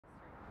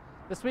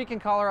This week in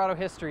Colorado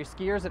history,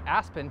 skiers at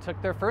Aspen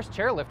took their first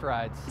chairlift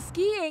rides.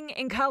 Skiing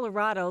in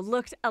Colorado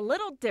looked a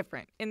little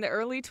different in the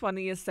early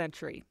 20th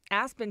century.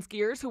 Aspen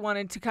skiers who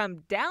wanted to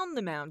come down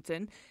the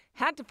mountain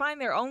had to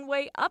find their own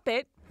way up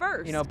it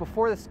first. You know,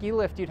 before the ski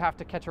lift, you'd have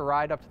to catch a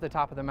ride up to the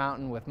top of the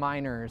mountain with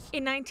miners.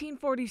 In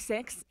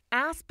 1946,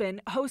 Aspen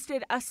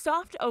hosted a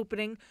soft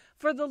opening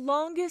for the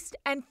longest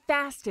and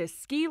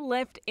fastest ski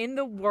lift in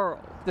the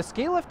world. The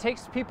ski lift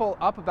takes people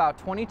up about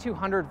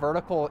 2,200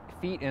 vertical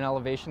feet in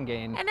elevation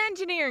gain. An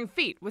engineering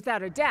feat,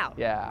 without a doubt.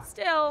 Yeah.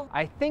 Still,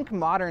 I think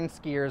modern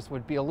skiers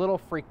would be a little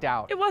freaked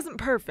out. it wasn't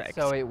perfect.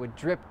 So it would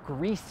drip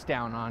grease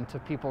down onto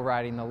people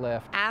riding the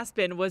lift.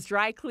 Aspen was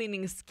dry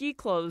cleaning ski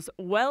clothes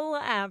well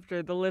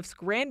after the lift's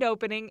grand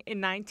opening in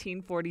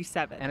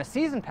 1947. And a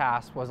season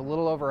pass was a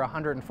little over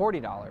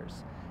 $140.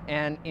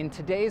 And in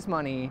today's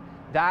money,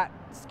 that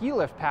ski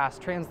lift pass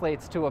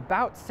translates to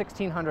about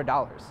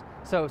 $1,600.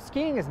 So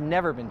skiing has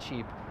never been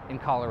cheap in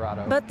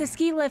Colorado. But the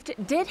ski lift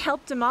did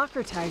help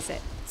democratize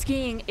it.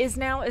 Skiing is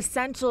now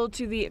essential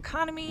to the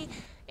economy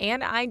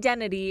and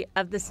identity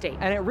of the state.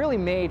 And it really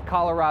made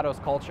Colorado's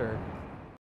culture.